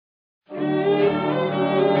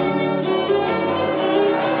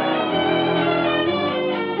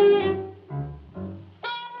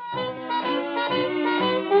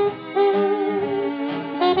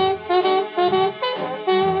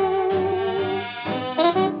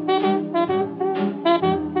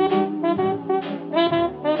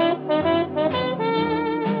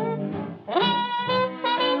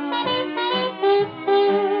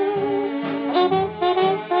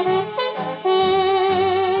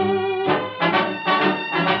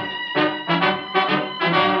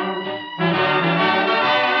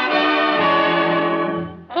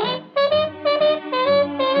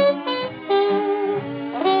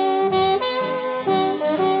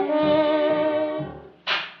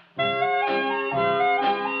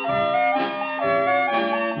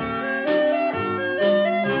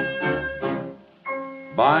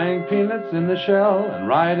Buying peanuts in the shell and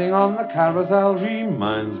riding on the carousel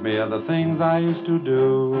reminds me of the things I used to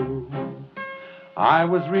do. I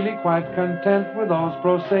was really quite content with those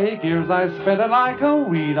prosaic years. I spent it like a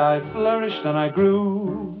weed. I flourished and I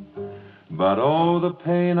grew. But oh, the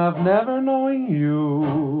pain of never knowing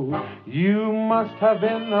you. You must have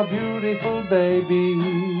been a beautiful baby.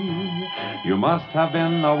 You must have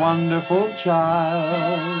been a wonderful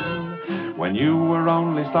child. When you were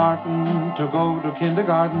only starting to go to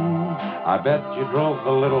kindergarten, I bet you drove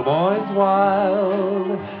the little boys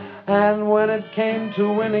wild. And when it came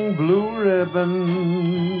to winning blue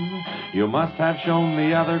ribbons, you must have shown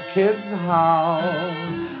the other kids how.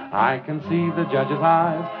 I can see the judge's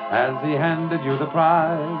eyes as he handed you the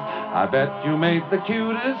prize. I bet you made the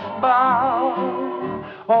cutest bow.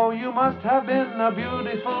 Oh, you must have been a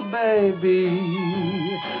beautiful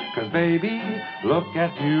baby. 'Cause baby, look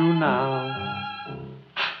at you now.